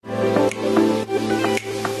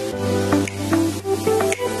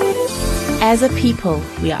As a people,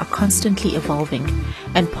 we are constantly evolving,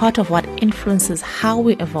 and part of what influences how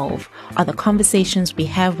we evolve are the conversations we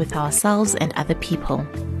have with ourselves and other people.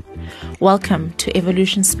 Welcome to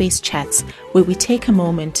Evolution Space Chats, where we take a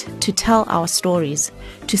moment to tell our stories,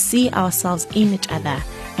 to see ourselves in each other,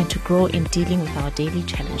 and to grow in dealing with our daily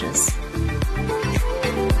challenges.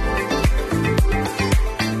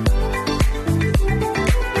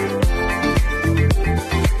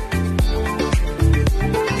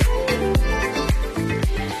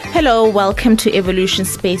 Hello, welcome to Evolution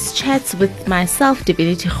Space Chats with myself,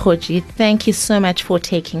 Divinity Khoji. Thank you so much for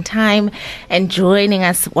taking time and joining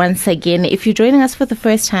us once again. If you're joining us for the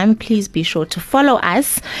first time, please be sure to follow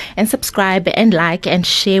us and subscribe and like and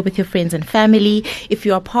share with your friends and family. If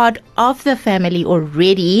you are part of the family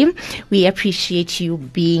already, we appreciate you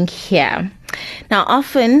being here. Now,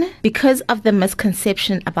 often, because of the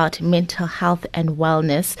misconception about mental health and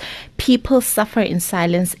wellness, people suffer in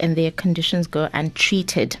silence and their conditions go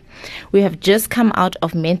untreated. We have just come out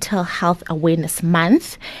of Mental Health Awareness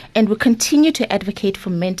Month, and we continue to advocate for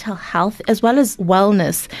mental health as well as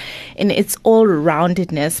wellness in its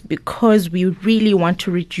all-roundedness, because we really want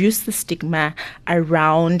to reduce the stigma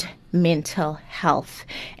around mental health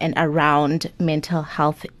and around mental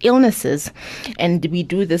health illnesses. And we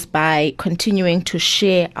do this by continuing to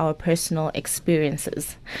share our personal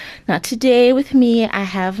experiences. Now, today with me, I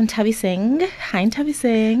have Nthabiseng. Hi,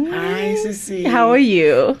 Nthabiseng. Hi, Sissy. How are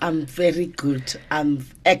you? I'm very good. I'm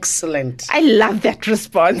excellent. I love that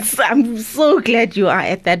response. I'm so glad you are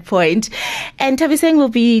at that point. And Nthabiseng will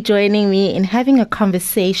be joining me in having a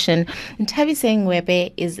conversation. Nthabiseng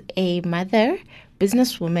Webe is a mother,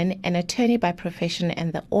 businesswoman, an attorney by profession,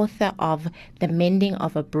 and the author of The Mending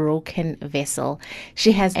of a Broken Vessel.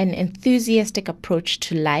 She has an enthusiastic approach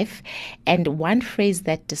to life, and one phrase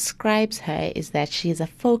that describes her is that she is a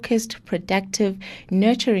focused, productive,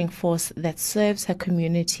 nurturing force that serves her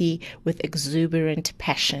community with exuberant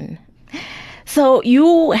passion. So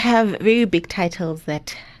you have very big titles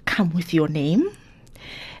that come with your name.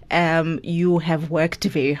 You have worked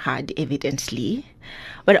very hard, evidently,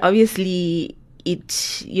 but obviously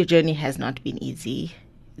your journey has not been easy.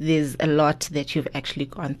 There's a lot that you've actually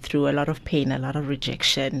gone through, a lot of pain, a lot of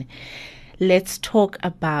rejection. Let's talk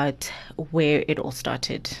about where it all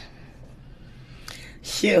started.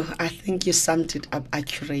 Here, I think you summed it up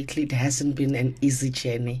accurately. It hasn't been an easy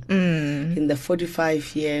journey. In the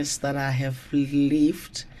 45 years that I have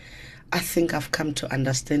lived, I think I've come to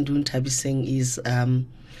understand who Nthabiseng is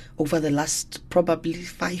over the last probably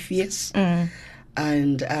 5 years.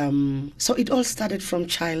 And so it all started from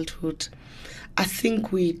childhood. I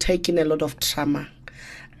think we take in a lot of trauma,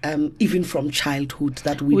 even from childhood,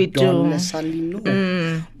 that we don't necessarily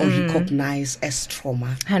know or recognize as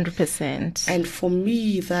trauma. 100%. And for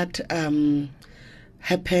me, that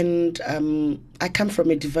happened. I come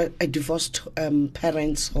from a divorced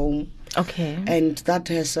parents' home. Okay. And that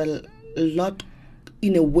has a lot,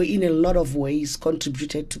 in a lot of ways,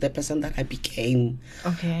 contributed to the person that I became.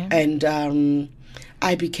 Okay. And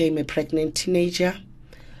I became a pregnant teenager,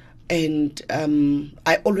 and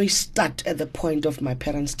I always start at the point of my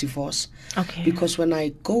parents' divorce. Okay. Because when I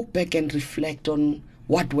go back and reflect on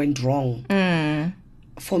what went wrong,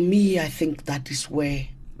 for me, I think that is where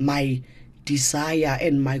my desire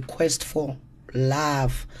and my quest for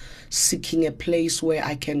love, seeking a place where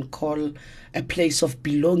I can call a place of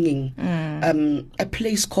belonging, a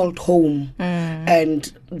place called home.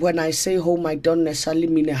 And when I say home, I don't necessarily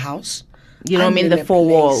mean a house. You don't mean the four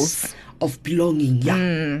walls of belonging,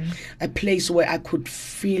 a place where I could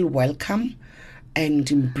feel welcome and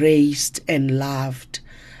embraced and loved.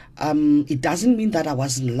 It doesn't mean that I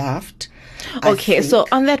wasn't loved. Okay, so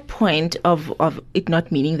on that point of it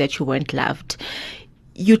not meaning that you weren't loved,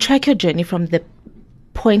 you track your journey from the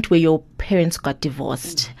point where your parents got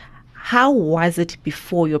divorced. How was it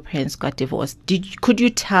before your parents got divorced? Could you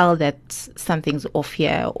tell that something's off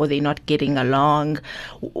here, or they're not getting along?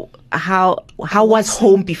 How was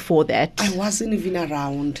home before that? I wasn't even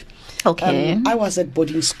around. Okay. I was at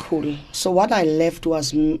boarding school. So what I left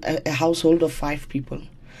was a household of 5 people.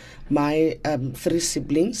 My 3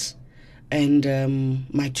 siblings and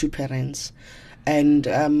my 2 parents. And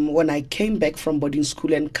when I came back from boarding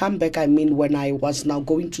school, and come back, I mean when I was now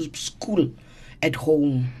going to school at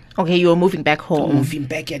home. Okay, you were moving back home. Moving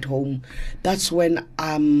back at home. That's when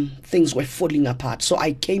things were falling apart. So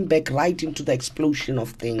I came back right into the explosion of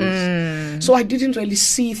things. So I didn't really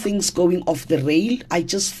see things going off the rail. I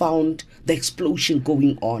just found the explosion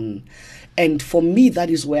going on. And for me, that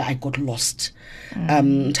is where I got lost.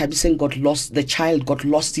 Nthabiseng got lost. The child got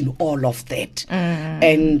lost in all of that.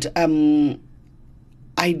 And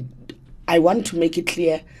I want to make it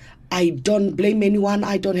clear, I don't blame anyone.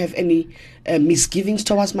 I don't have any misgivings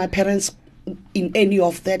towards my parents in any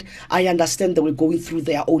of that. I understand they were going through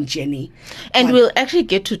their own journey. And we'll actually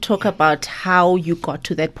get to talk about how you got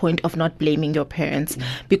to that point of not blaming your parents,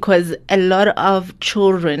 because a lot of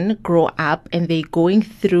children grow up and they're going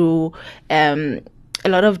through a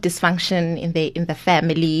lot of dysfunction in the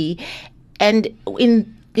family, and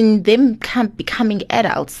in them becoming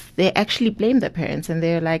adults, they actually blame their parents, and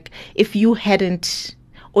they're like, if you hadn't,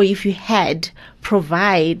 or if you had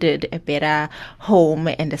provided a better home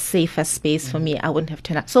and a safer space for me, I wouldn't have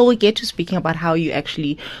turned up. So we'll get to speaking about how you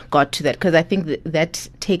actually got to that, because I think that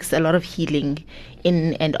takes a lot of healing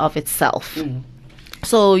in and of itself.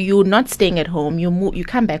 So you're not staying at home. You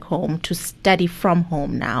come back home to study from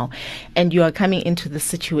home now, and you are coming into the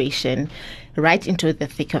situation, right into the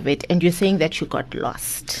thick of it, and you're saying that you got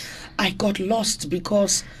lost. I got lost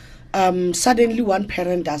because suddenly one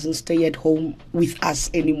parent doesn't stay at home with us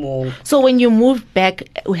anymore. So when you moved back,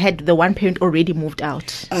 had the one parent already moved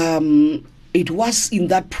out? It was in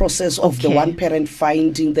that process of the one parent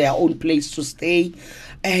finding their own place to stay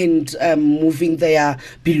and moving their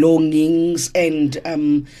belongings, and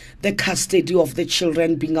the custody of the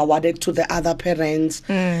children being awarded to the other parents.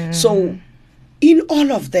 So in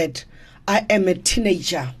all of that, I am a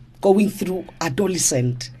teenager going through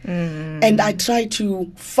adolescent, and I try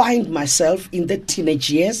to find myself in the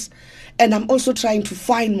teenage years, and I'm also trying to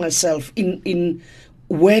find myself in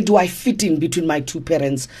where do I fit in between my two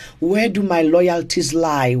parents? Where do my loyalties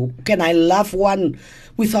lie? Can I love one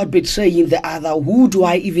without betraying the other? Who do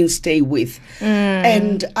I even stay with?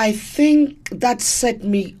 And I think that set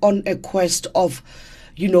me on a quest of,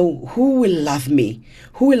 who will love me?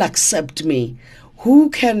 Who will accept me? Who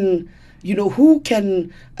can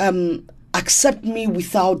accept me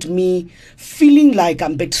without me feeling like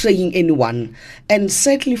I'm betraying anyone? And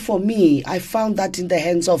certainly for me, I found that in the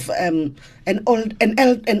hands of an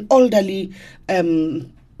elderly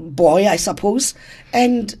boy, I suppose.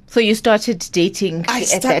 And so you started dating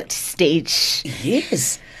at that stage.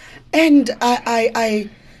 Yes, and I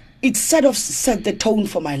it sort of set the tone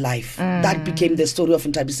for my life. That became the story of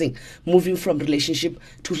Ntabiseng, moving from relationship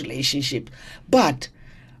to relationship. But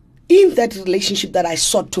in that relationship that I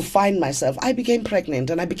sought to find myself, I became pregnant,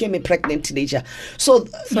 and I became a pregnant teenager. So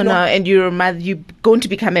now, and you're a mother, you're going to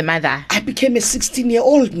become a mother. I became a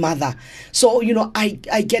 16-year-old mother. So,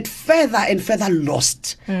 I get further and further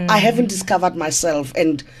lost. I haven't discovered myself.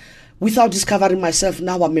 And without discovering myself,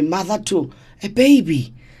 now I'm a mother to a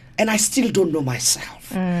baby. And I still don't know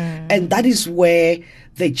myself. And that is where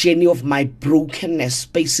the journey of my brokenness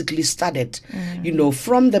basically started.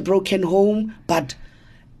 From the broken home, but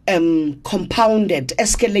compounded,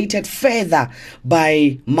 escalated further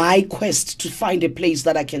by my quest to find a place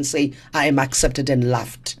that I can say I am accepted and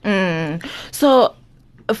loved. So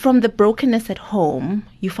from the brokenness at home,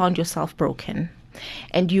 you found yourself broken,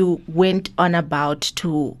 and you went on about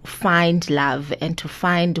to find love and to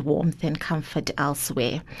find warmth and comfort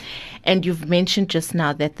elsewhere. And you've mentioned just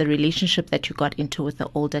now that the relationship that you got into with the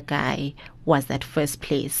older guy was that first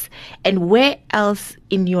place. And where else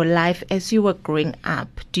in your life as you were growing up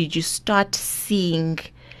did you start seeing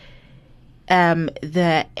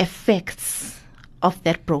the effects of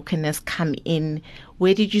that brokenness come in?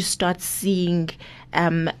 Where did you start seeing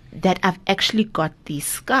that I've actually got these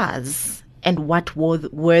scars? And what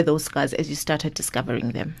were those scars as you started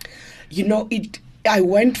discovering them? I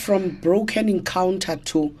went from broken encounter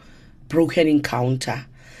to broken encounter.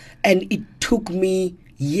 And it took me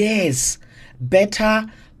years, better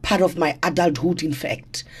part of my adulthood, in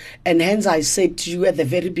fact. And hence I said to you at the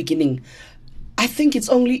very beginning, I think it's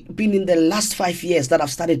only been in the last 5 years that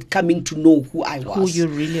I've started coming to know who I was. Who you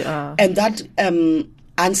really are. And that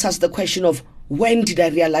answers the question of when did I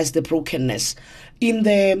realize the brokenness? In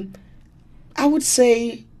the, I would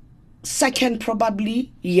say, second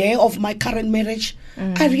probably year of my current marriage,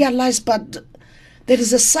 I realized, but there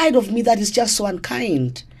is a side of me that is just so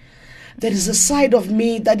unkind. There is a side of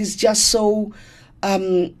me that is just so,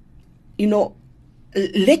 lacking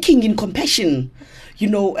in compassion,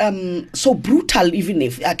 so brutal, even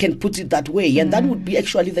if I can put it that way. And that would be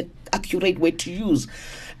actually the accurate way to use.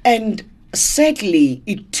 And sadly,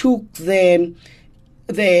 it took the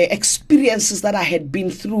experiences that I had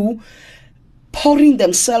been through, pouring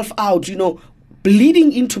themselves out,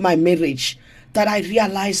 bleeding into my marriage, that I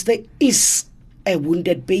realized there is a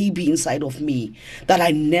wounded baby inside of me that I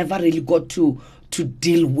never really got to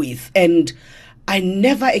deal with. And I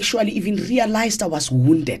never actually even realized I was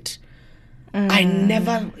wounded. I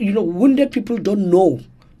never, wounded people don't know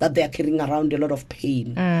that they are carrying around a lot of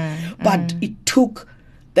pain. But it took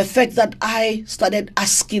the fact that I started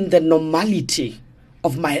asking the normality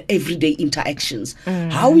of my everyday interactions.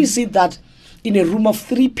 How is it that in a room of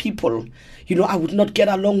 3 people, I would not get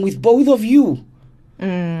along with both of you?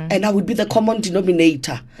 And I would be the common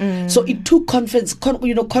denominator. So it took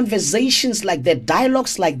conversations like that,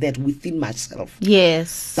 dialogues like that within myself.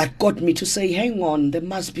 Yes. That got me to say, hang on, there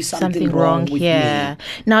must be something wrong with me.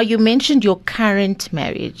 Now, you mentioned your current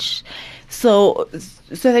marriage. So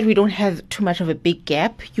that we don't have too much of a big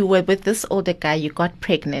gap, you were with this older guy, you got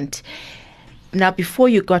pregnant. Now, before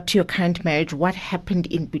you got to your current marriage, what happened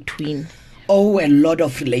in between? Oh, a lot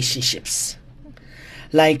of relationships.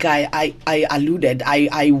 Like I alluded,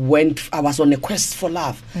 I was on a quest for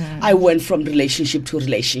love. I went from relationship to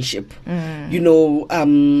relationship.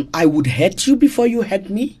 I would hurt you before you hurt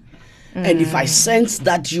me. And if I sensed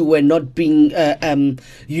that you were not being,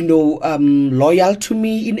 loyal to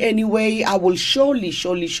me in any way, I will surely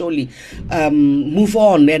move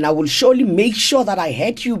on. And I will surely make sure that I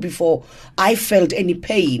hurt you before I felt any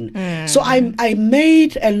pain. So I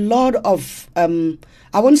made a lot of...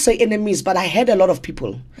 I won't say enemies, but I had a lot of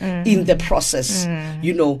people in the process,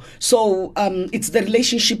 So it's the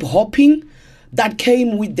relationship hopping that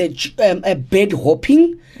came with the bed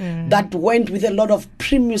hopping that went with a lot of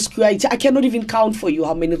promiscuity. I cannot even count for you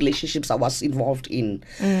how many relationships I was involved in.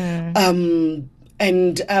 I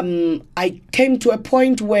came to a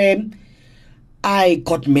point where I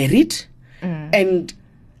got married, and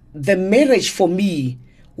the marriage for me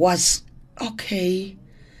was okay.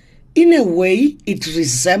 In a way, it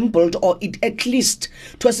resembled, or it at least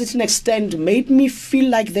to a certain extent made me feel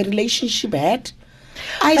like the relationship had.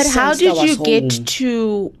 But how did you get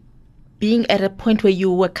to being at a point where you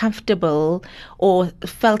were comfortable or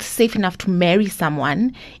felt safe enough to marry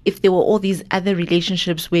someone if there were all these other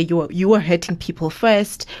relationships where you were hurting people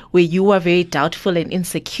first, where you were very doubtful and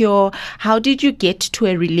insecure? How did you get to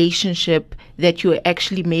a relationship that you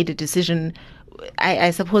actually made a decision? I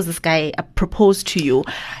suppose this guy proposed to you.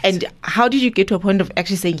 And how did you get to a point of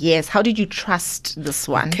actually saying yes? How did you trust this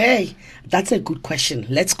one? Okay, that's a good question.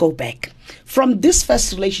 Let's go back. From this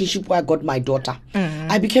first relationship where I got my daughter,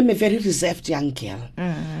 I became a very reserved young girl.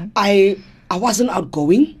 I wasn't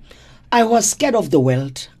outgoing. I was scared of the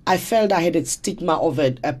world. I felt I had a stigma of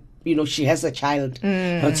she has a child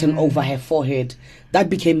written over her forehead. That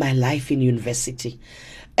became my life in university.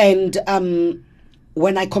 And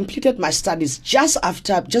when I completed my studies, just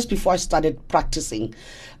before I started practicing,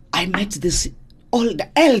 I met this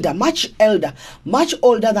much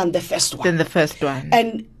older than the first one.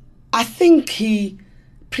 And I think he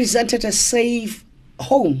presented a safe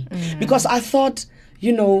home because I thought,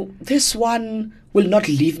 this one will not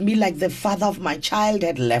leave me like the father of my child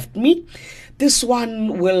had left me. This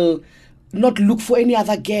one will not look for any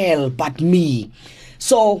other girl but me.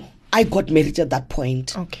 So I got married at that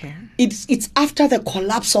point. Okay. It's after the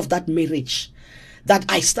collapse of that marriage that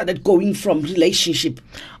I started going from relationship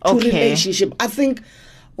to relationship. I think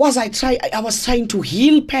I was trying to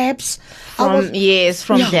heal perhaps from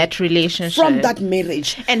that relationship, from that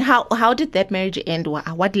marriage. And how did that marriage end?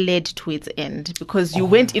 What led to its end? Because you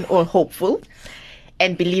went in all hopeful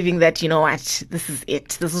and believing that, this is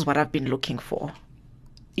it. This is what I've been looking for.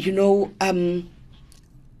 I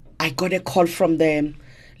got a call from the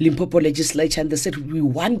Limpopo legislature, and they said, we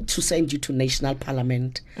want to send you to National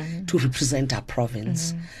Parliament to represent our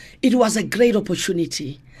province. It was a great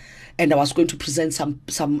opportunity, and I was going to present some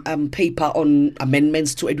paper on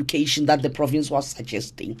amendments to education that the province was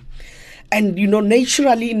suggesting. And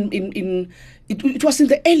naturally, it was in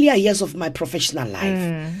the earlier years of my professional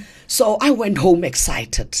life. So I went home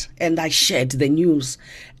excited, and I shared the news,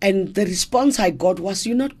 and the response I got was,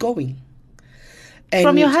 "You're not going." And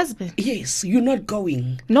from your husband? Yes, you're not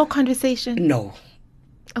going. No conversation? No.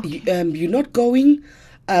 Okay. You're not going.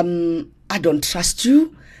 I don't trust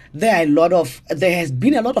you. There has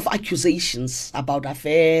been a lot of accusations about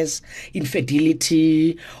affairs,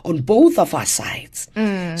 infidelity on both of our sides.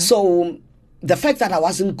 So the fact that I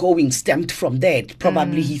wasn't going stemmed from that.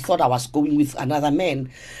 Probably he thought I was going with another man.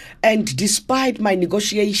 And despite my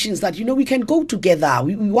negotiations that, we can go together.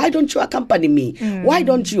 Why don't you accompany me? Why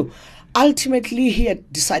don't you? Ultimately, he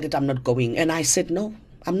had decided I'm not going. And I said, no,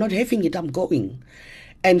 I'm not having it. I'm going.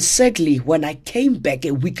 And sadly, when I came back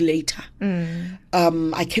a week later,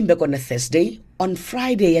 I came back on a Thursday. On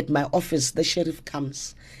Friday at my office, the sheriff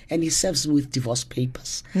comes and he serves me with divorce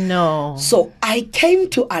papers. No. So I came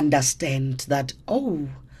to understand that,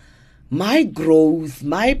 my growth,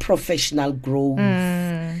 my professional growth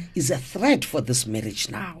is a threat for this marriage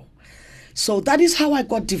now. So that is how I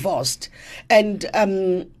got divorced. And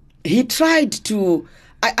he tried to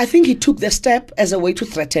I think he took the step as a way to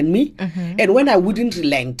threaten me. And when I wouldn't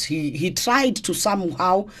relent, he tried to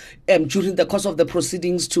somehow, during the course of the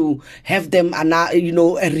proceedings, to have them,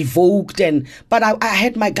 revoked. But I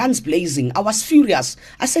had my guns blazing. I was furious.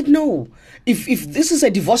 I said, no, if this is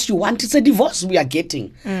a divorce you want, it's a divorce we are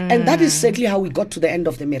getting. And that is certainly how we got to the end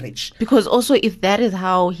of the marriage. Because also, if that is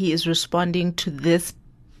how he is responding to this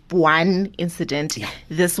one incident,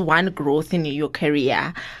 this one growth in your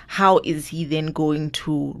career, how is he then going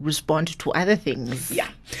to respond to other things? Yeah.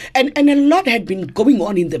 And a lot had been going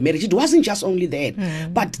on in the marriage. It wasn't just only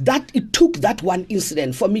that, but that it took that one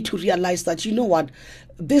incident for me to realize that, you know what,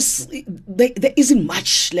 there isn't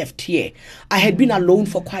much left here. I had been alone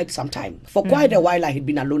for quite some time. For quite a while, I had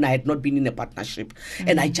been alone. I had not been in a partnership,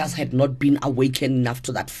 and I just had not been awakened enough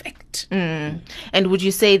to that fact. And would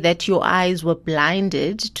you say that your eyes were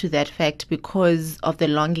blinded to that fact because of the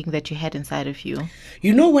longing that you had inside of you?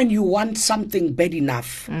 You know, when you want something bad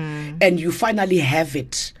enough and you finally have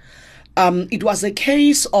it, it was a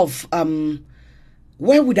case of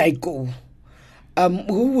where would I go?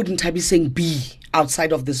 Who wouldn't I be saying be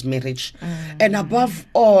outside of this marriage? And above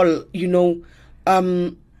all,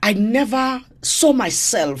 I never saw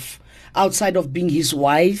myself outside of being his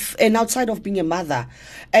wife and outside of being a mother.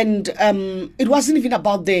 And it wasn't even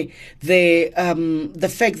about the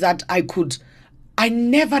fact that I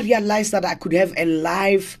never realized that I could have a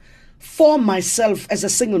life for myself as a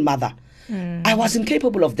single mother. I was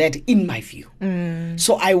incapable of that, in my view.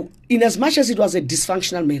 So in as much as it was a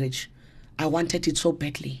dysfunctional marriage, I wanted it so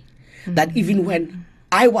badly that even when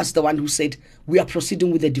I was the one who said, we are proceeding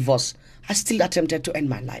with the divorce, I still attempted to end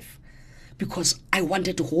my life because I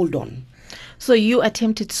wanted to hold on. So you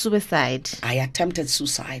attempted suicide? I attempted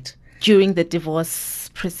suicide. During the divorce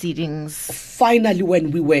proceedings? Finally, when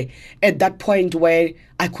we were at that point where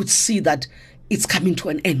I could see that it's coming to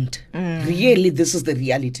an end. Really, this is the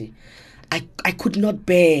reality. I could not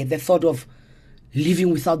bear the thought of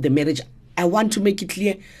living without the marriage. I want to make it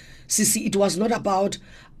clear, Sisi, it was not about,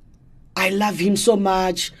 I love him so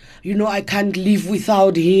much, I can't live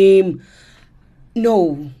without him.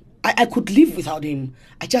 No, I could live without him.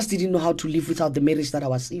 I just didn't know how to live without the marriage that I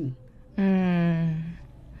was in.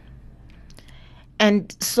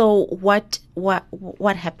 And so what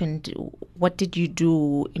happened? What did you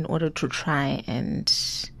do in order to try and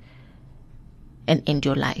end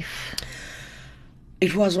your life?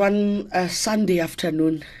 It was one Sunday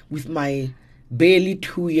afternoon with my barely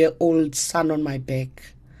 2-year-old son on my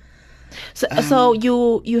back. So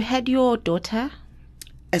you had your daughter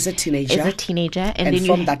as a teenager, and then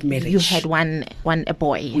from that marriage you had a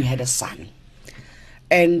boy. We had a son,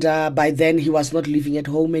 and by then he was not living at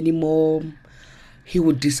home anymore. He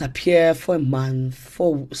would disappear for a month,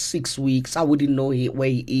 for 6 weeks. I wouldn't know where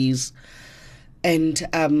he is, and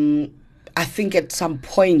I think at some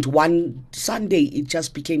point one Sunday it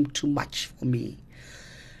just became too much for me.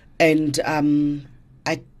 And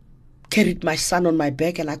I carried my son on my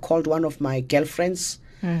back and I called one of my girlfriends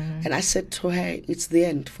and I said to her, it's the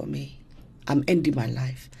end for me. I'm ending my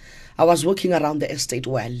life. I was walking around the estate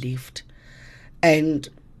where I lived. And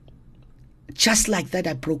just like that,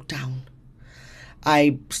 I broke down.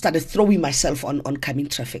 I started throwing myself on oncoming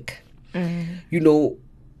traffic. As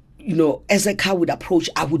a car would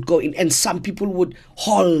approach, I would go in and some people would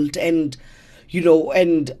halt and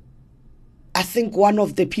I think one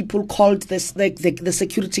of the people called the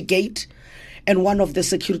security gate, and one of the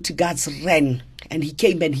security guards ran, and he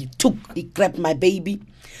came and he grabbed my baby,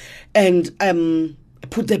 and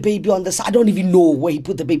put the baby on the side. I don't even know where he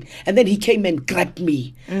put the baby, and then he came and grabbed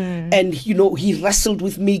me, and he wrestled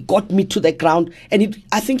with me, got me to the ground, and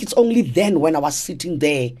I think it's only then when I was sitting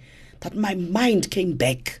there that my mind came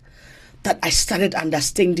back, that I started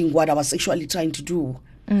understanding what I was actually trying to do.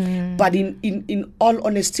 But in all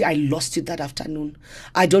honesty, I lost it that afternoon.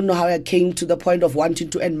 I don't know how I came to the point of wanting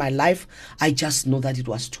to end my life. I just know that it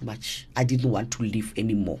was too much. I didn't want to live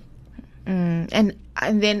anymore. And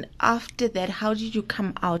then after that, how did you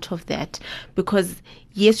come out of that? Because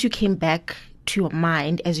yes, you came back to your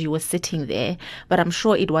mind as you were sitting there, but I'm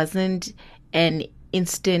sure it wasn't an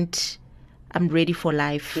instant, I'm ready for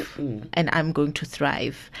life and I'm going to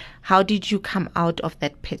thrive. How did you come out of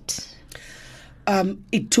that pit?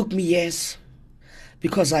 It took me years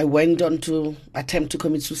because I went on to attempt to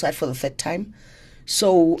commit suicide for the third time.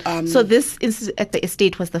 So this incident at the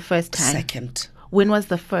estate was the first time? Second. When was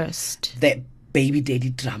the first? The baby daddy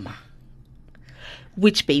drama.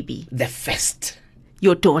 Which baby? The first.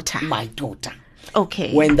 Your daughter? My daughter.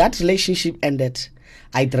 Okay. When that relationship ended,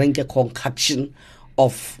 I drank a concoction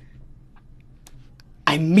of...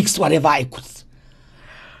 I mixed whatever I could.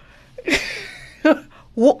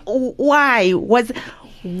 Why?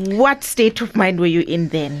 What state of mind were you in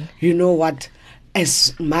then? You know what?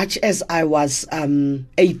 As much as I was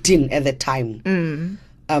 18 at the time,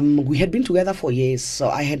 we had been together for years. So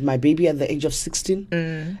I had my baby at the age of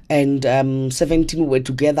 16, and 17 we were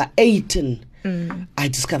together. 18, I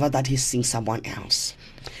discovered that he's seeing someone else.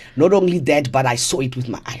 Not only that, but I saw it with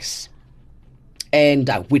my eyes, and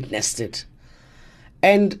I witnessed it.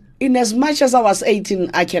 And in as much as I was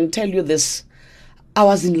 18, I can tell you this: I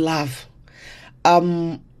was in love.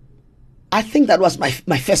 I think that was my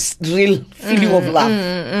first real feeling of love.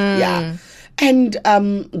 Yeah. And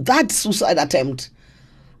that suicide attempt,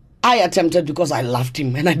 I attempted because I loved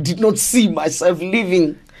him and I did not see myself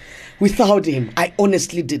living without him. I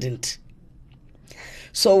honestly didn't.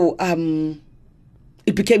 So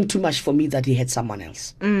it became too much for me that he had someone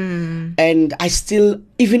else. And I still,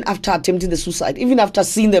 even after attempting the suicide, even after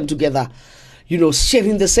seeing them together,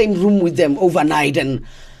 sharing the same room with them overnight, and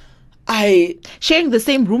sharing the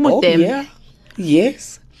same room with them. Yeah.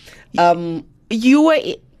 Yes. You were.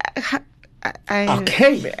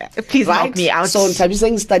 Okay. Please help me out. So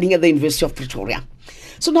Thabiseng is studying at the University of Pretoria.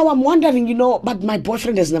 So now I'm wondering, but my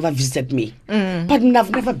boyfriend has never visited me. But I've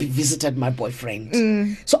never visited my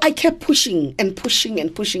boyfriend. So I kept pushing and pushing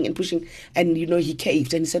and pushing and pushing. And, he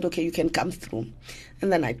caved and he said, okay, you can come through.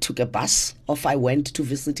 And then I took a bus. Off I went to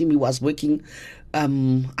visit him. He was working,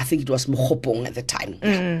 I think it was Mokopong at the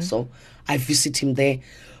time. So I visited him there.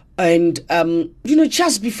 And,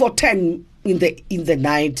 just before 10 in the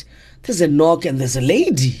night, there's a knock and there's a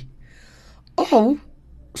lady. Oh,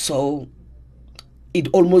 so it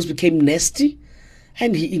almost became nasty.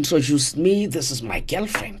 And he introduced me. This is my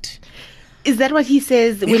girlfriend. Is that what he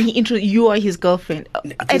says when you are his girlfriend?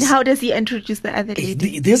 And how does he introduce the other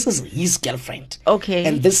lady? This is his girlfriend. Okay.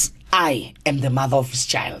 And I am the mother of his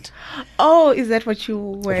child. Oh, is that what you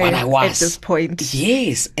were what I was at this point?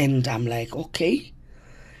 Yes. And I'm like, okay.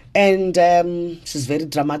 And she's very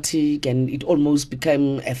dramatic, and it almost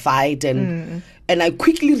became a fight. And I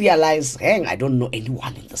quickly realized, hang, I don't know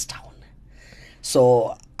anyone in this town,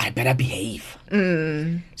 so I better behave.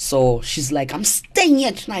 So she's like, I'm staying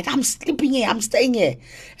here tonight. I'm sleeping here. I'm staying here.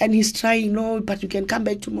 And he's trying, no, but you can come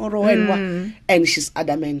back tomorrow. And she's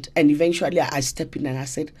adamant. And eventually I step in and I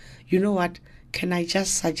said, you know what? Can I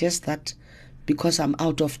just suggest that because I'm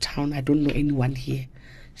out of town, I don't know anyone here,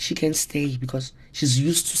 she can stay because she's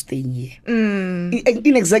used to staying here.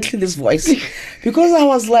 In exactly this voice. Because I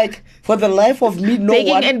was like, for the life of me,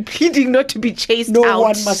 begging and pleading not to be chased out. No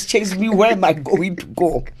one must chase me. Where am I going to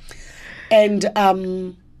go? And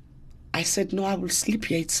I said, no, I will sleep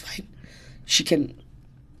here. It's fine. You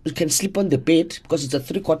can sleep on the bed because it's a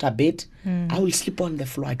 3/4 bed. I will sleep on the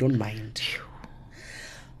floor. I don't mind.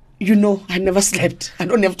 I never slept. I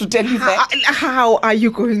don't have to tell you that. How are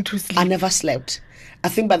you going to sleep? I never slept. I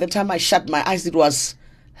think by the time I shut my eyes, it was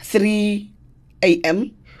 3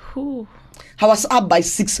 a.m. I was up by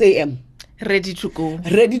 6 a.m. Ready to go.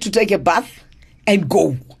 Ready to take a bath and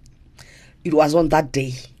go. It was on that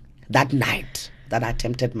day, that night, that I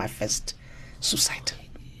attempted my first suicide.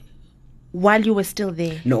 While you were still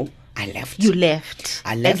there? No, I left. You left?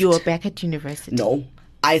 I left. And you were back at university? No,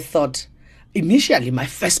 I thought, initially my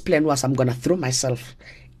first plan was I'm going to throw myself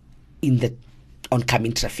in the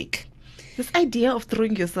oncoming traffic. This idea of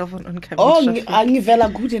throwing yourself on oncoming traffic.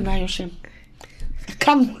 Angivela good in Ayoshem.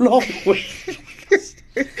 Come long way.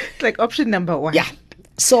 Like option number 1. Yeah.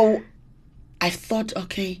 So I thought,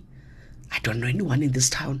 okay, I don't know anyone in this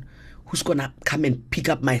town who's going to come and pick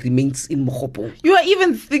up my remains in Mokopong. You are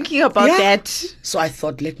even thinking about that. So I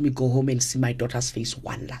thought, let me go home and see my daughter's face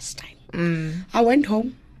one last time. I went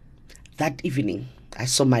home that evening. I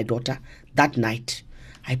saw my daughter. That night,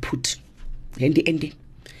 I put Endi,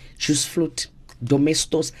 juice flute,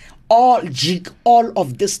 domestos, all jig, all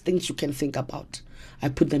of these things you can think about. I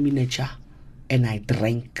put them in a jar and I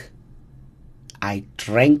drank.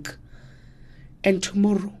 And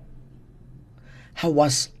tomorrow, I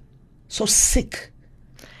was so sick.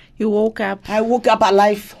 You woke up? I woke up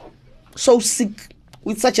alive, so sick,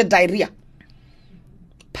 with such a diarrhea.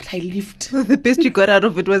 But I lived. The best you got out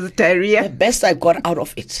of it was diarrhea? The best I got out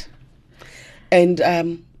of it. And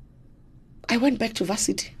I went back to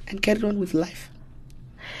varsity and carried on with life.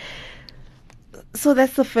 So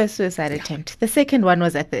that's the first suicide attempt. The second one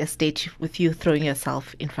was at the estate with you throwing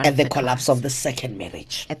yourself in front of the collapse of the second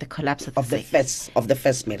marriage. At the collapse of the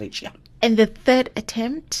first marriage, yeah. And the third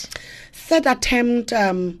attempt?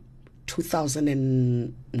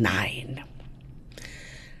 2009.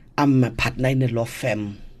 I'm a partner in a law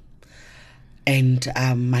firm. And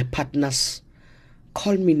my partners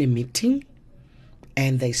call me in a meeting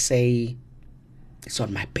and they say, it's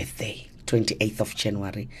on my birthday, 28th of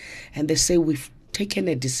January. And they say, we've taken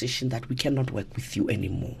a decision that we cannot work with you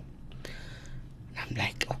anymore. I'm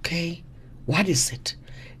like, okay, what is it?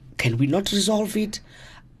 Can we not resolve it?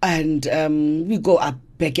 And we go up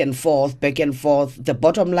back and forth, back and forth. The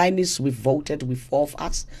bottom line is we voted with 4 of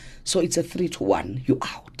us. So it's a 3-1, you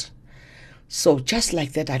out. So just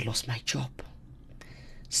like that, I lost my job.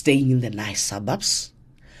 Staying in the nice suburbs,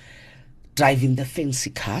 driving the fancy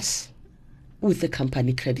cars with the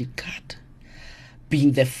company credit card,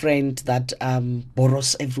 being the friend that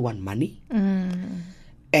borrows everyone money.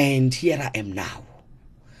 And here I am now,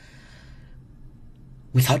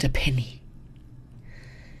 without a penny.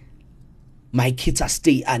 My kids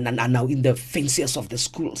are now in the fanciest of the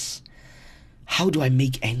schools. How do I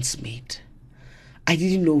make ends meet? I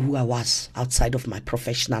didn't know who I was outside of my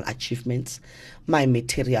professional achievements, my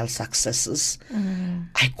material successes.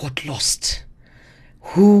 I got lost.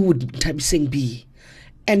 Who would Ntabiseng be?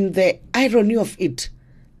 And the irony of it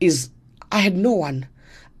is I had no one.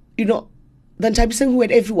 You know, the Ntabiseng who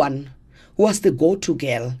had everyone, who was the go-to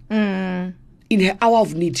girl. In her hour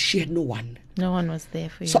of need, she had no one. No one was there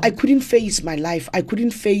for you. So I couldn't face my life. I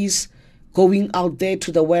couldn't face going out there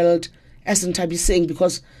to the world as Ntabiseng,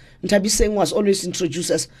 because Ntabiseng was always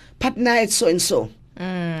introduced as partner at so-and-so.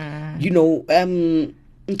 You know,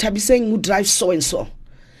 Ntabiseng who drives so-and-so.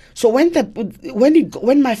 So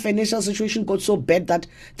when my financial situation got so bad that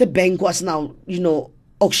the bank was now, you know,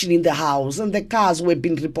 auctioning the house and the cars were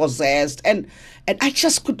being repossessed, and I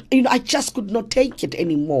just could not take it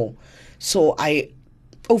anymore. So I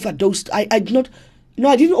overdosed. I didn't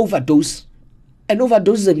overdose. An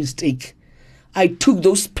overdose is a mistake. I took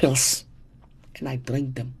those pills and I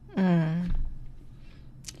drank them.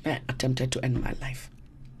 I attempted to end my life.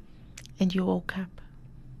 And you woke up?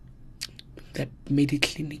 The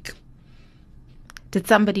Mediclinic. Did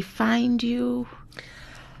somebody find you?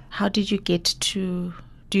 How did you get to...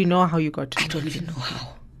 Do you know how you got to... I don't even know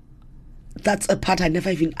how. That's a part I never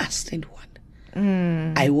even asked anyone.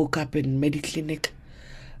 I woke up in Mediclinic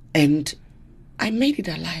and I made it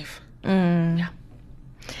alive. Yeah.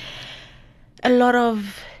 A lot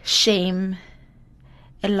of shame,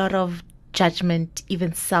 a lot of judgment,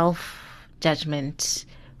 even self-judgment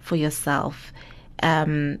for yourself.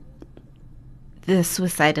 The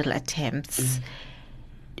suicidal attempts.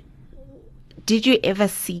 Did you ever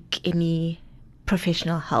seek any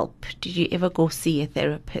professional help? Did you ever go see a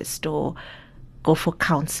therapist or go for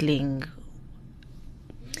counseling?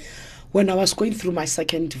 When I was going through my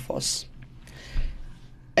second divorce,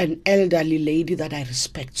 an elderly lady that I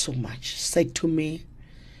respect so much said to me,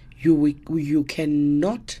 you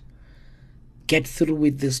cannot get through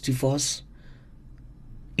with this divorce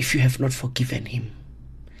if you have not forgiven him.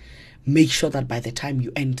 Make sure that by the time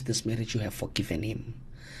you end this marriage, you have forgiven him.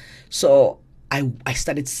 So I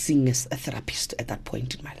started seeing as a therapist at that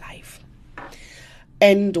point in my life.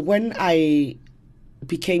 And when I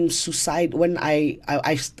became suicide, when I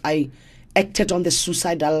acted on the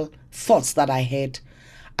suicidal thoughts that I had,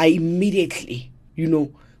 I immediately,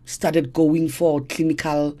 started going for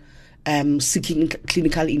seeking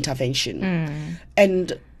clinical intervention.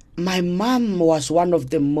 And my mom was one of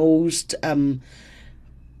the most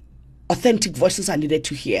authentic voices I needed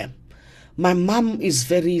to hear. My mom is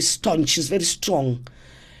very staunch, she's very strong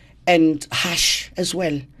and harsh as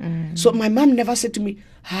well. So my mom never said to me,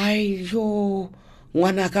 "Hi, yo,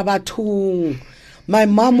 ngwana ka bathong." My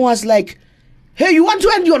mom was like, "Hey, you want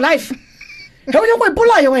to end your life? Hey, you want to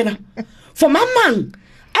wena? For mamang,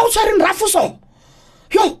 outside in Rafuso.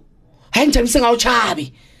 Yo, I ain't saying out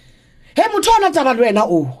chabi. Hey, mutona tabalwena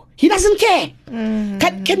oh. He doesn't care.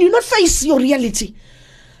 Can you not face your reality?"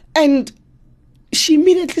 And she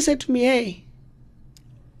immediately said to me, "Hey,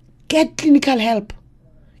 get clinical help.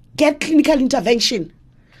 Get clinical intervention."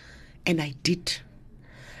 And I did.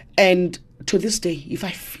 And to this day, if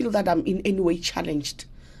I feel that I'm in any way challenged,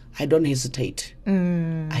 I don't hesitate.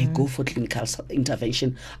 I go for clinical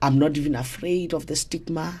intervention. I'm not even afraid of the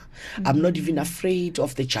stigma. I'm not even afraid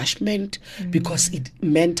of the judgment, because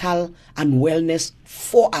mental unwellness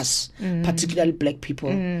for us, particularly black people,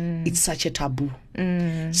 it's such a taboo.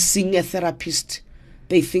 Seeing a therapist,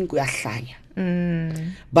 they think we are hlanya.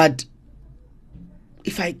 But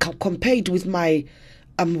if I compare it with my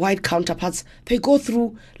white counterparts, they go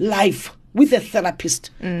through life with a therapist.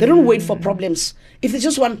 They don't wait for problems. If they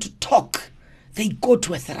just want to talk, they go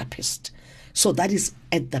to a therapist. So that is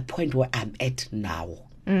at the point where I'm at now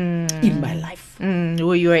in my life.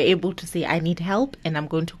 Where you are able to say, I need help, and I'm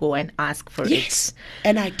going to go and ask for it. Yes,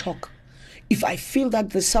 and I talk. If I feel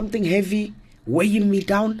that there's something heavy weighing me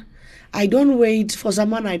down, I don't wait for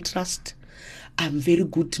someone I trust. I'm very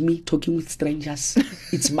good to me talking with strangers.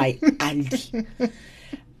 It's my auntie.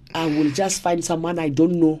 I will just find someone I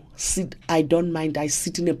don't know. I don't mind. I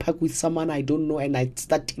sit in a park with someone I don't know and I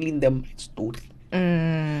start telling them my story.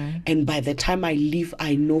 And by the time I leave,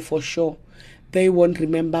 I know for sure they won't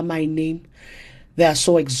remember my name. They are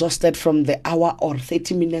so exhausted from the hour or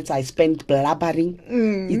 30 minutes I spent blabbering.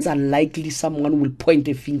 It's unlikely someone will point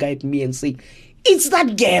a finger at me and say, it's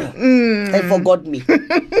that girl. They forgot me.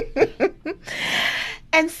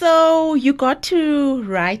 And so you got to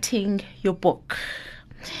writing your book.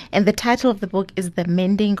 And the title of the book is The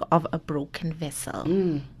Mending of a Broken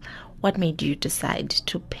Vessel. What made you decide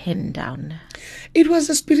to pen down? It was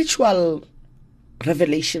a spiritual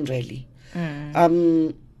revelation, really.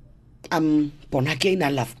 I'm born again. I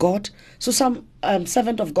love God. So some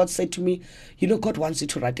servant of God said to me, God wants you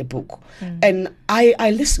to write a book. And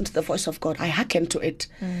I listened to the voice of God. I hearkened to it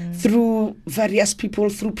through various people,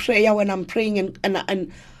 through prayer when I'm praying.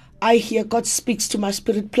 And I hear God speaks to my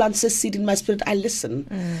spirit, plants a seed in my spirit. I listen.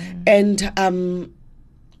 And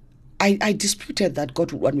I disputed that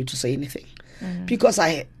God would want me to say anything. Because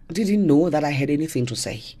I didn't know that I had anything to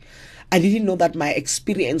say. I didn't know that my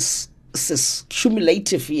experiences,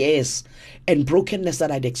 cumulative years and brokenness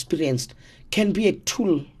that I'd experienced can be a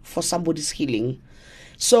tool for somebody's healing.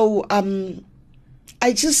 So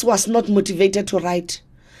I just was not motivated to write.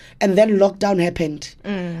 And then lockdown happened.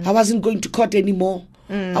 I wasn't going to court anymore.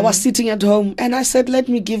 I was sitting at home and I said, let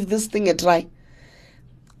me give this thing a try.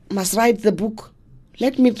 Must write the book.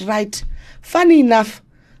 Let me write. Funny enough,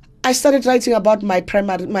 I started writing about my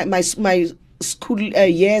primary, my school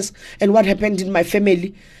years and what happened in my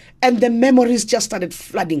family. And the memories just started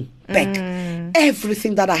flooding back.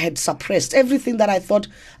 Everything that I had suppressed, everything that I thought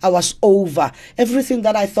I was over, everything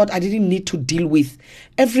that I thought I didn't need to deal with,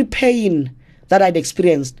 every pain that I'd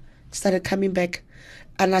experienced started coming back.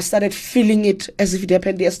 And I started feeling it as if it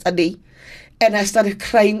happened yesterday. And I started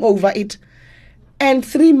crying over it. And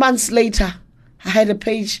 3 months later, I had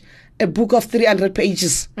a book of 300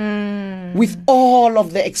 pages with all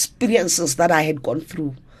of the experiences that I had gone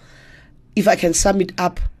through. If I can sum it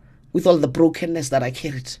up, with all the brokenness that I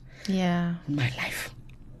carried in my life.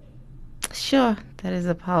 Sure. That is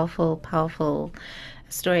a powerful, powerful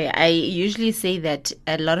story. I usually say that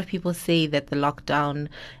a lot of people say that the lockdown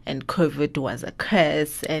and COVID was a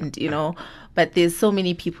curse and, but there's so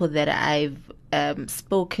many people that I've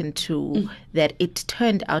spoken to that it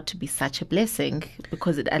turned out to be such a blessing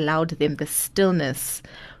because it allowed them the stillness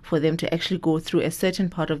for them to actually go through a certain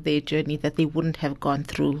part of their journey that they wouldn't have gone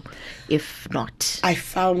through if not. I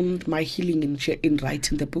found my healing in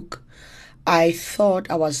writing the book. I thought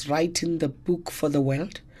I was writing the book for the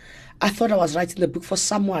world. I thought I was writing the book for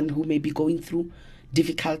someone who may be going through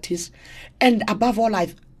difficulties. And above all,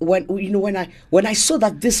 when I saw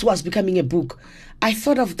that this was becoming a book, I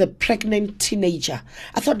thought of the pregnant teenager.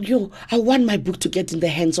 I thought, I want my book to get in the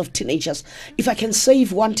hands of teenagers. If I can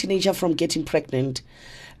save one teenager from getting pregnant.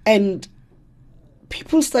 And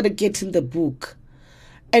people started getting the book.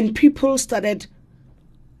 And people started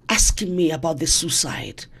asking me about the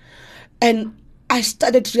suicide. And I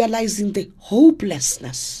started realizing the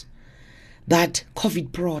hopelessness that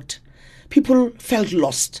COVID brought. People felt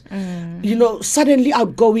lost. Suddenly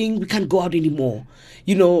outgoing, we can't go out anymore.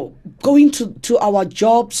 Going to our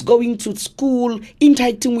jobs, going to school,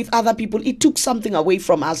 interacting with other people, it took something away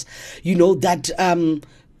from us, that,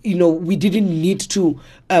 we didn't need to,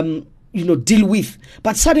 deal with.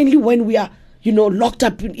 But suddenly when we are, locked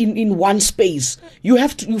up in one space, you're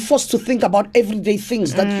forced to think about everyday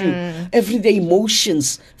things everyday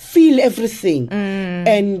emotions, feel everything.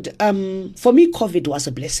 And for me, COVID was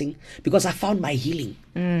a blessing because I found my healing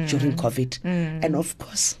during COVID. And of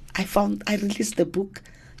course, I released the book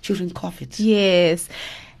during COVID. Yes.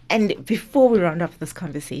 And before we round off this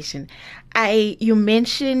conversation, you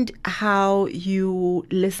mentioned how you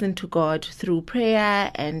listen to God through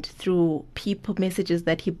prayer and through messages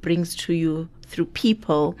that He brings to you through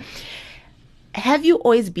people. Have you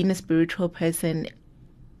always been a spiritual person?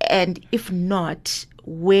 And if not,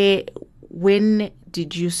 when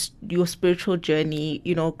did your spiritual journey,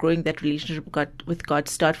 growing that relationship with God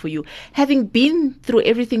start for you, having been through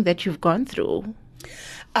everything that you've gone through?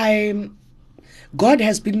 God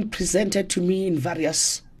has been presented to me in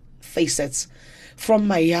various facets, from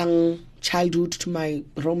my young childhood to my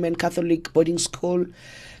Roman Catholic boarding school.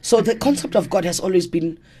 So the concept of God has always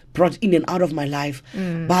been brought in and out of my life.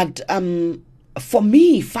 But for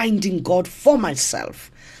me, finding God for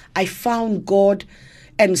myself, I found God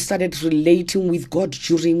and started relating with God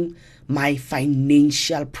during my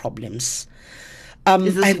financial problems.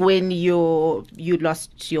 Is this when you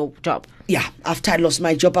lost your job? Yeah, after I lost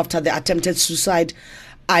my job, after the attempted suicide,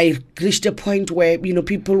 I reached a point where,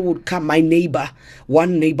 people would come. One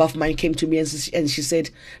neighbor of mine came to me and she said,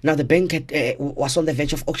 now the bank was on the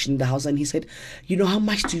verge of auctioning the house, and he said, how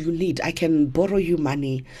much do you need? I can borrow you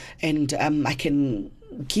money, and I can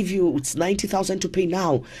give you, it's 90,000 to pay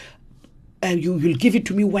now. You'll give it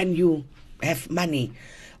to me when you have money,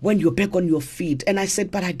 when you're back on your feet. And I said,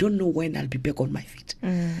 but I don't know when I'll be back on my feet.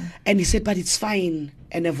 And he said, but it's fine.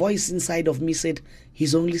 And a voice inside of me said,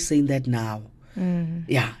 he's only saying that now.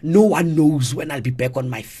 Yeah, no one knows when I'll be back on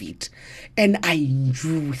my feet. And I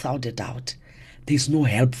knew without a doubt, there's no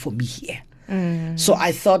help for me here. So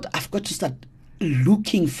I thought, I've got to start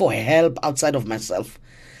looking for help outside of myself.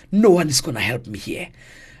 No one is going to help me here.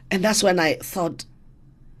 And that's when I thought,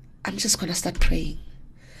 I'm just going to start praying.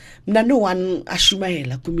 No one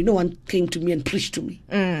came to me and preached to me.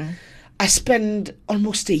 I spent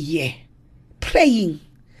almost a year praying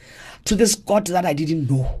to this God that I didn't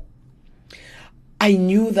know. I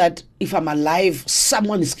knew that if I'm alive,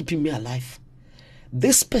 someone is keeping me alive.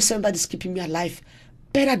 This person that is keeping me alive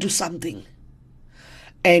better do something.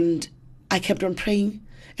 And I kept on praying,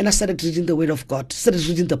 and I started reading the Word of God, started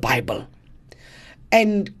reading the Bible.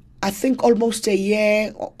 And I think almost a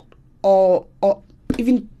year or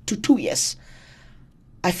even to 2 years,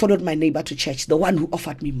 I followed my neighbor to church, the one who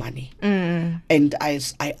offered me money. And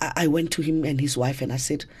I went to him and his wife, and I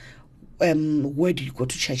said, where do you go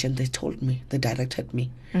to church? And they told me, they directed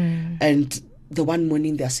me. And the one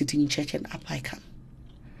morning they're sitting in church, and up I come.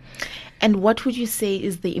 And what would you say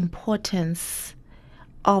is the importance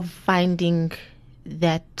of finding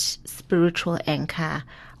that spiritual anchor?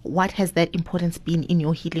 What has that importance been in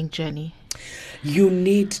your healing journey? You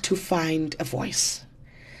need to find a voice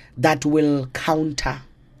that will counter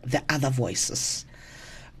the other voices.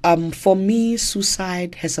 For me,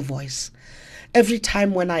 suicide has a voice. Every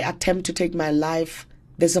time when I attempt to take my life,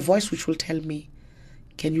 there's a voice which will tell me,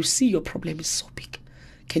 can you see your problem is so big?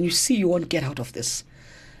 Can you see you won't get out of this?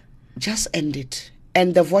 Just end it.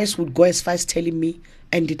 And the voice would go as far as telling me,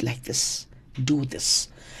 end it like this. Do this.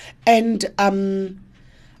 And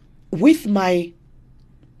with my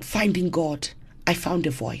finding God, I found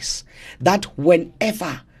a voice that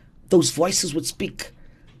whenever those voices would speak,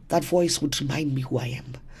 that voice would remind me who I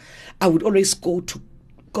am. I would always go to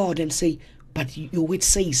God and say, but your word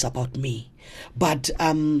says about me, but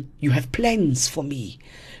you have plans for me,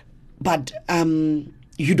 but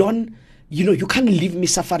you don't, you can't leave me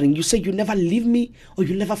suffering. You say you never leave me or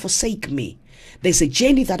you never forsake me. There's a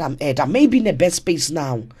journey that I'm at. I may be in a bad space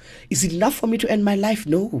now. Is it enough for me to end my life?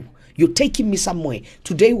 No. You're taking me somewhere.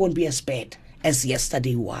 Today won't be as bad as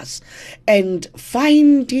yesterday was. And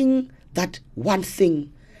finding that one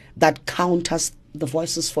thing that counters the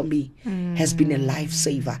voices for me has been a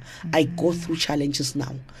lifesaver. I go through challenges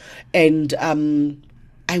now. And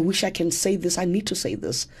I wish I can say this. I need to say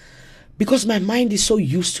this. Because my mind is so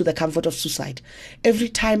used to the comfort of suicide. Every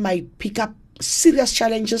time I pick up serious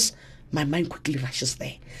challenges, my mind quickly rushes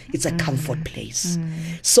there. It's a comfort place.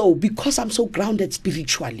 So because I'm so grounded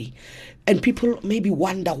spiritually, and people maybe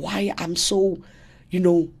wonder why I'm so,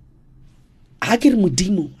 when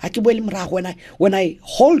I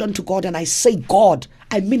hold on to God and I say God,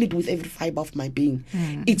 I mean it with every fiber of my being.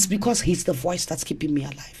 It's because He's the voice that's keeping me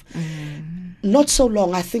alive. Not so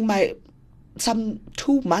long, I think some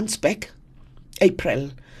 2 months back,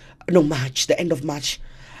 March, the end of March,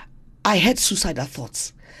 I had suicidal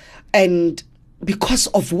thoughts. And because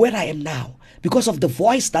of where I am now, because of the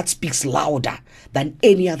voice that speaks louder than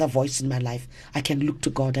any other voice in my life, I can look to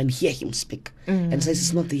God and hear Him speak and says,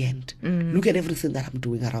 it's not the end. Look at everything that I'm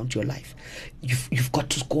doing around your life. You've got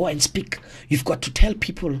to go and speak. You've got to tell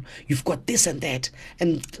people. You've got this and that.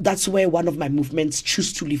 And that's where one of my movements,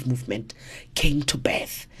 Choose to Live movement, came to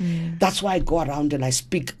birth. That's why I go around and I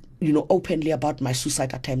speak openly about my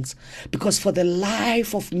suicide attempts, because for the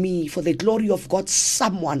life of me, for the glory of God,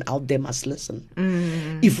 someone out there must listen.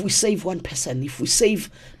 If we save one person, if we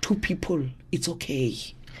save 2 people, it's okay.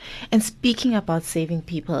 And speaking about saving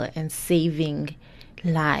people and saving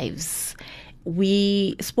lives,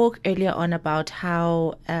 we spoke earlier on about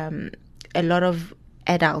how a lot of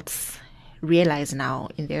adults realize now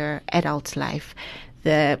in their adult life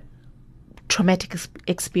the traumatic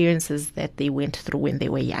experiences that they went through when they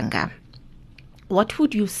were younger. What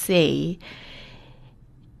would you say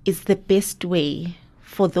is the best way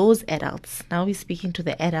for those adults? Now we're speaking to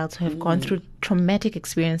the adults who have gone through traumatic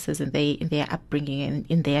experiences in their upbringing and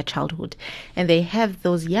in their childhood, and they have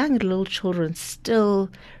those young little children still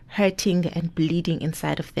hurting and bleeding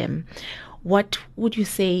inside of them. What would you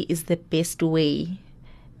say is the best way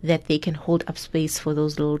that they can hold up space for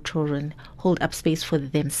those little children, hold up space for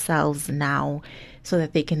themselves now, so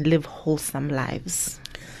that they can live wholesome lives?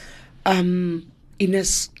 In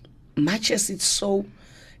as much as it's so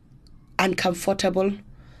uncomfortable,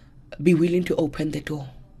 be willing to open the door.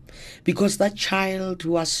 Because that child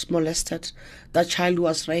who was molested, that child who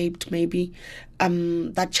was raped maybe,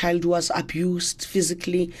 that child who was abused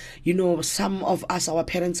physically, some of us, our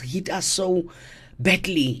parents hit us so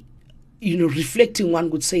badly, reflecting, one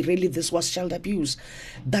would say, really, this was child abuse.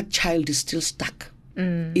 That child is still stuck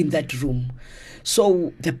in that room.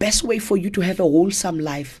 So the best way for you to have a wholesome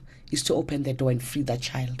life is to open the door and free that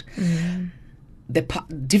child. The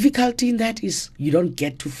difficulty in that is you don't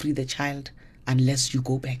get to free the child unless you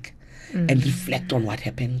go back and reflect on what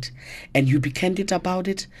happened, and you be candid about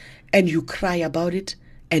it, and you cry about it,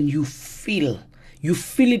 and you feel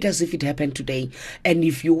it as if it happened today. And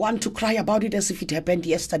if you want to cry about it as if it happened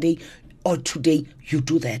yesterday or today, you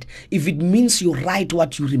do that. If it means you write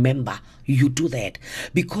what you remember, you do that.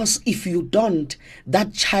 Because if you don't,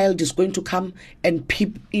 that child is going to come and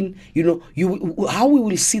peep in, how we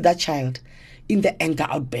will see that child in the anger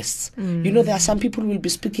outbursts. There are some people who will be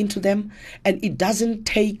speaking to them, and it doesn't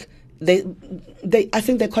take, I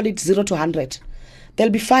think they call it 0 to 100. They'll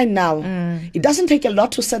be fine now. It doesn't take a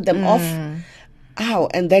lot to set them off.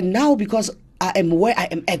 And then now, because I am where I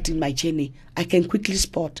am at in my journey, I can quickly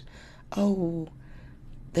spot,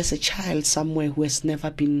 there's a child somewhere who has never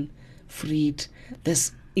been freed.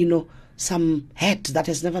 There's, some hurt that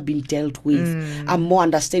has never been dealt with. I'm more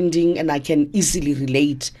understanding, and I can easily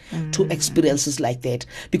relate to experiences like that,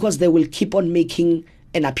 because they will keep on making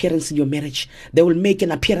an appearance in your marriage. They will make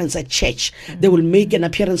an appearance at church. They will make an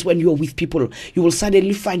appearance when you're with people. You will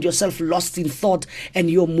suddenly find yourself lost in thought,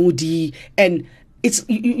 and you're moody, and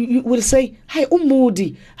you will say, hi,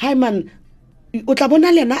 moody, hi man,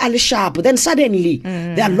 then suddenly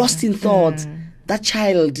they are lost in thought. That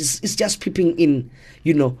child is just peeping in,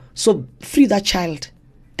 So free that child,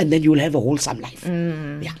 and then you will have a wholesome life.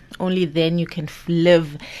 Yeah. Only then you can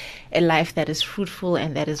live a life that is fruitful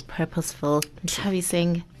and that is purposeful.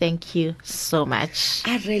 Thabiseng, thank you so much.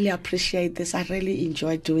 I really appreciate this. I really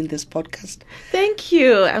enjoyed doing this podcast. Thank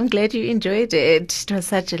you. I'm glad you enjoyed it. It was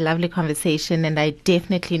such a lovely conversation, and I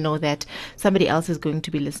definitely know that somebody else is going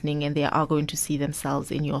to be listening, and they are going to see themselves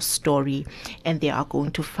in your story, and they are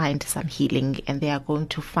going to find some healing, and they are going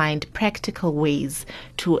to find practical ways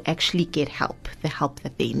to actually get help, the help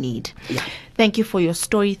that they need. Yeah. Thank you for your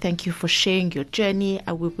story. Thank you for sharing your journey.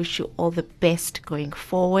 I will wish you all the best going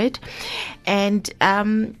forward. And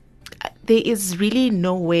there is really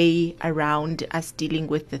no way around us dealing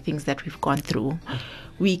with the things that we've gone through.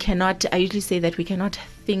 We cannot, I usually say that we cannot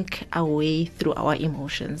think our way through our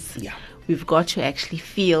emotions. Yeah. We've got to actually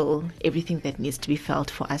feel everything that needs to be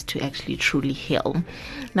felt for us to actually truly heal.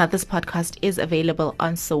 Now, this podcast is available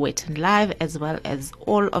on Sowetan Live, as well as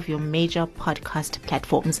all of your major podcast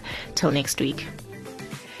platforms. Till next week.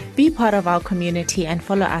 Be part of our community and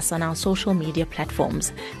follow us on our social media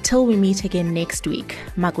platforms. Till we meet again next week.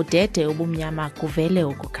 Makudede ubumnyama kuvele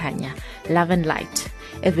ukukhanya. Love and light.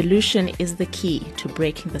 Evolution is the key to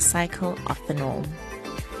breaking the cycle of the norm.